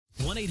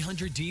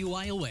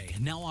1-800-DUIOA,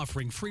 now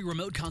offering free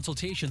remote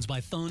consultations by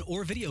phone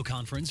or video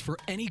conference for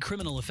any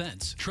criminal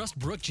offense. Trust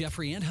Brooke,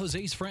 Jeffrey, and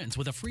Jose's friends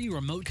with a free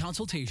remote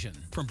consultation.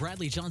 From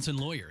Bradley Johnson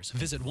Lawyers,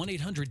 visit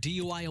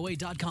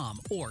 1-800-DUIOA.com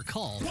or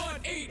call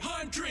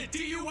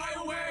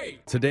 1-800-DUIOA.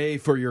 Today,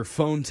 for your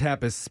phone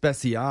tap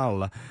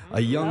especial,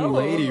 a young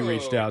lady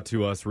reached out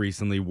to us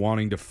recently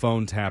wanting to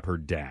phone tap her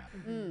dad.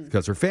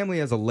 Because her family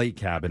has a lake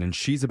cabin and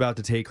she's about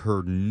to take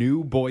her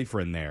new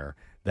boyfriend there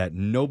that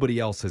nobody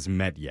else has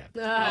met yet.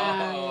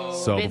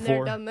 So Been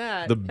before there, done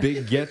that. the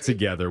big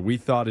get-together, we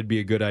thought it'd be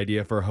a good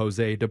idea for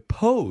Jose to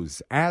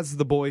pose as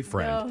the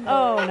boyfriend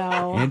Oh,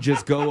 no. and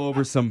just go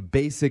over some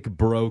basic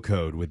bro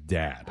code with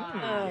dad.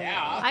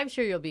 I'm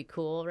sure you'll be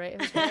cool,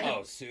 right?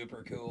 Oh,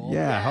 super cool.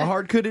 Yeah, how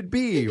hard could it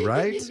be,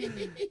 right?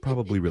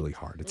 Probably really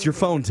hard. It's your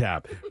phone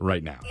tap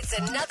right now. It's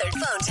another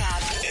phone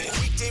tap.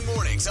 Weekday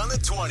mornings on the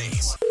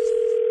 20s.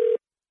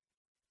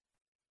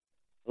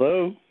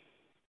 Hello?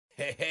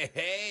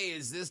 Hey,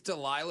 is this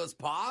Delilah's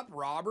pop,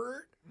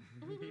 Robert?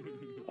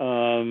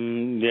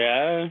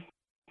 Yeah.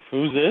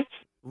 Who's this?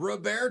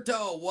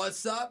 Roberto,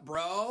 what's up,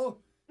 bro?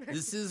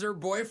 This is her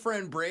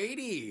boyfriend,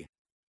 Brady.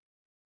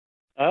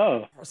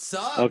 Oh, What's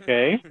up?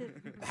 okay.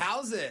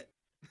 How's it?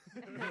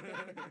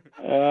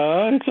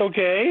 It's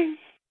okay.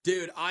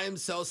 Dude, I am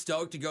so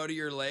stoked to go to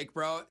your lake,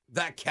 bro.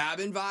 That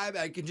cabin vibe,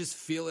 I can just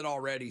feel it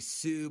already.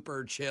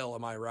 Super chill,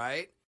 am I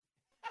right?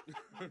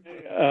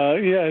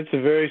 Yeah, it's a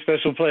very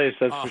special place,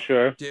 that's for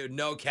sure. Dude,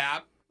 no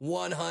cap.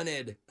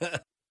 100.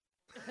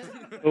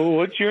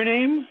 What's your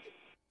name?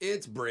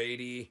 It's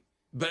Brady.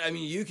 But, I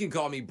mean, you can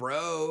call me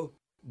bro,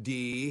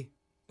 D.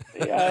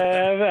 I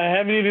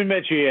haven't even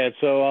met you yet,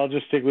 so I'll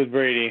just stick with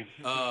Brady.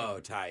 Oh,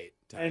 tight.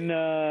 And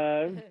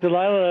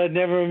Delilah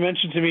never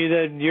mentioned to me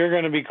that you're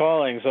going to be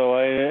calling, so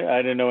I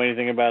didn't know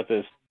anything about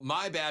this.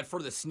 My bad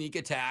for the sneak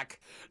attack.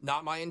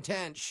 Not my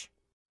intent.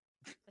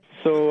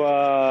 So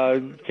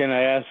can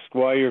I ask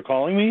why you're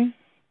calling me?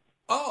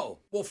 Oh,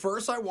 well,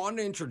 first I wanted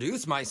to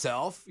introduce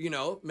myself,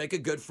 make a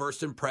good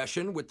first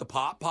impression with the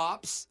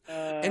pops.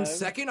 And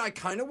second, I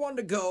kind of wanted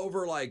to go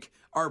over,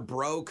 our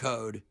bro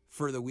code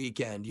for the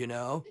weekend,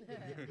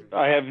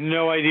 I have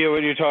no idea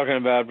what you're talking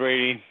about,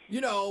 Brady.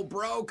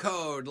 Bro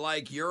code,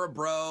 you're a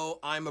bro,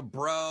 I'm a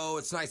bro.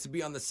 It's nice to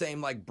be on the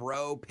same,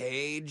 bro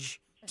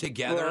page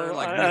together. Well,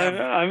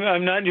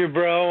 I'm not your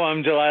bro.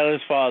 I'm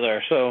Delilah's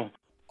father, so...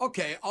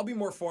 Okay, I'll be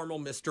more formal,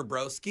 Mr.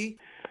 Broski.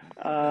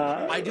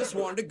 I just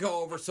wanted to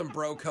go over some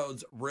bro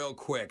codes real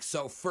quick.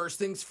 So first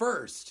things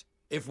first,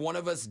 if one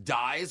of us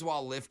dies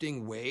while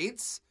lifting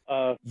weights,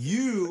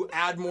 you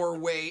add more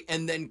weight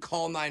and then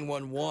call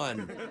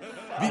 911.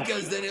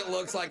 Because then it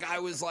looks like I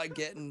was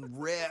getting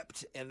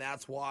ripped and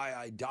that's why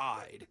I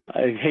died.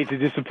 I hate to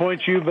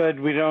disappoint you, but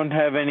we don't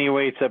have any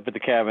weights up at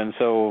the cabin,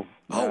 so...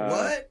 Oh,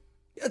 what?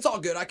 It's all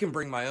good. I can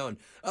bring my own.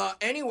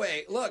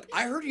 Anyway, look,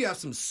 I heard you have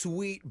some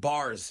sweet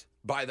bars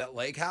by that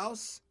lake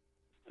house.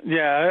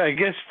 Yeah, I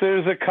guess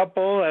there's a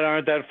couple that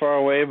aren't that far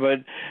away,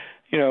 but,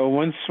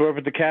 once we're up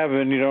at the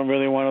cabin, you don't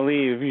really want to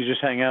leave. You just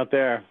hang out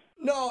there.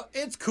 No,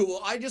 it's cool.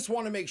 I just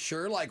want to make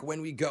sure,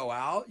 when we go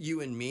out,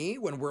 you and me,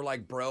 when we're,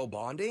 bro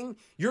bonding,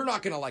 you're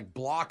not going to,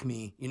 block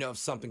me, if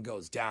something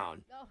goes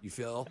down. You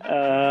feel? What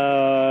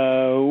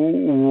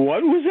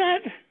was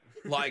that?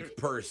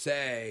 Per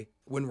se,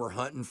 when we're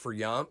hunting for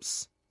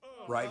yumps.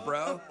 Right,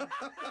 bro?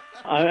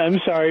 I'm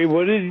sorry.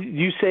 What did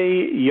you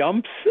say?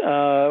 Yumps?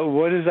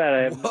 What is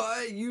that?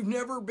 What? You've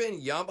never been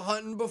yump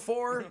hunting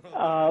before?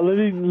 Let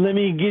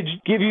me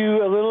give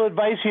you a little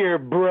advice here,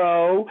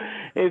 bro.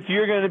 If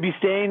you're going to be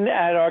staying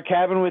at our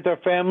cabin with our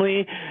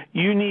family,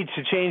 you need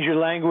to change your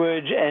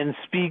language and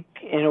speak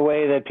in a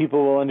way that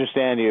people will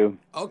understand you.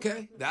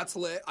 Okay, that's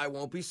lit. I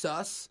won't be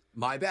sus.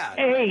 My bad.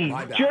 Hey,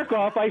 My bad. jerk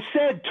off. I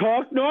said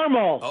talk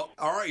normal. Oh,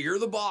 all right, you're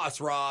the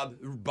boss, Rob.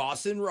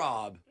 Boss and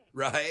Rob.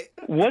 Right?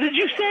 What did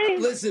you say?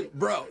 Listen,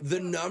 bro, the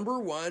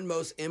number one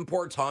most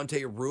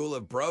importante rule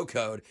of bro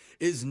code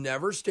is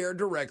never stare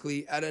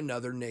directly at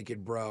another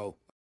naked bro.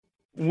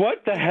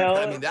 What the hell?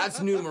 I mean,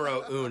 that's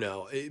numero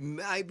uno. It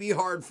might be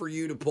hard for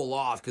you to pull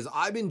off because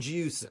I've been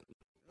juicing.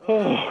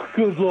 Oh,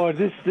 good Lord.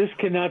 This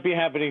cannot be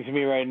happening to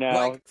me right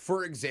now.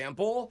 For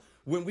example,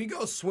 when we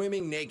go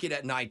swimming naked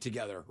at night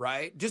together,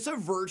 right? Just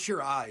avert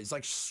your eyes,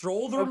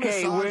 shoulder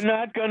massage. Okay, we're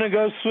not going to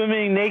go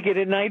swimming naked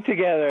at night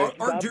together.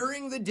 Or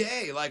during the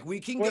day,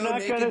 we can we're go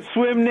naked. We're not going to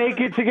swim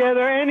naked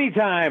together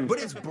anytime.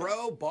 But it's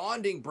bro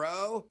bonding,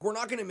 bro. We're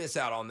not going to miss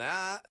out on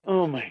that.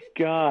 Oh, my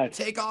God.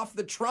 Take off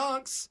the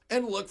trunks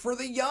and look for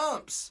the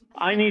yumps.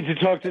 I need to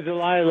talk to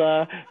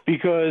Delilah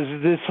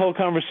because this whole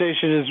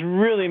conversation is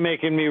really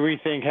making me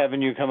rethink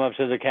having you come up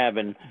to the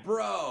cabin.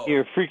 Bro.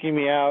 You're freaking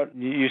me out.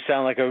 You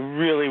sound like a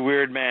really weird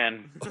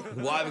man.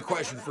 Well, I have a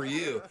question for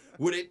you.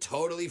 Would it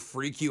totally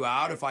freak you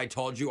out if I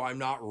told you I'm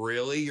not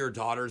really your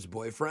daughter's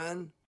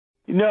boyfriend?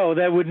 No,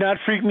 that would not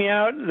freak me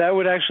out. That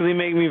would actually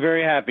make me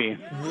very happy.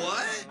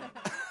 What?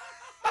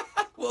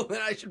 Well,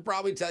 then I should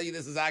probably tell you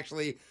this is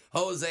actually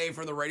Jose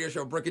from the radio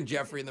show Brooke and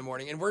Jeffrey in the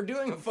Morning, and we're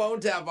doing a phone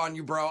tap on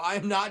you, bro. I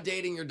am not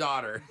dating your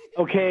daughter.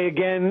 Okay,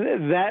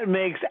 again, that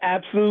makes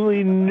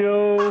absolutely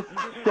no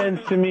sense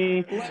to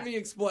me. Let me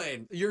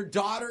explain. Your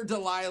daughter,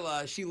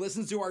 Delilah, she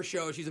listens to our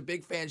show. She's a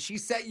big fan. She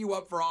set you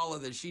up for all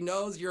of this. She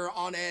knows you're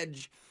on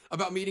edge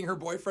about meeting her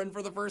boyfriend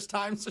for the first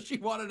time, so she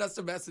wanted us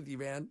to mess with you,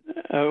 man.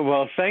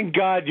 Well, thank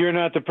God you're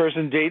not the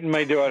person dating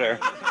my daughter.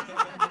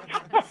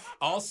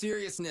 All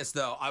seriousness,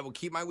 though, I will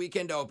keep my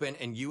weekend open,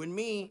 and you and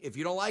me, if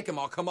you don't like him,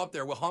 I'll come up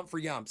there. We'll hunt for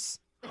yumps.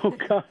 Oh,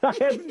 God, I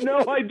have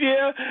no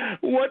idea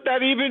what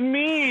that even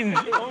means.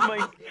 Oh,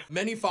 my.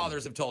 Many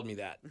fathers have told me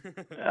that.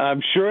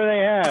 I'm sure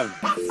they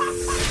have.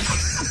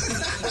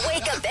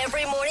 Wake up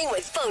every morning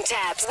with phone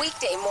taps.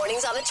 Weekday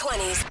mornings on the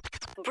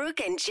 20s.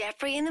 Brooke and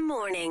Jeffrey in the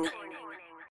Morning.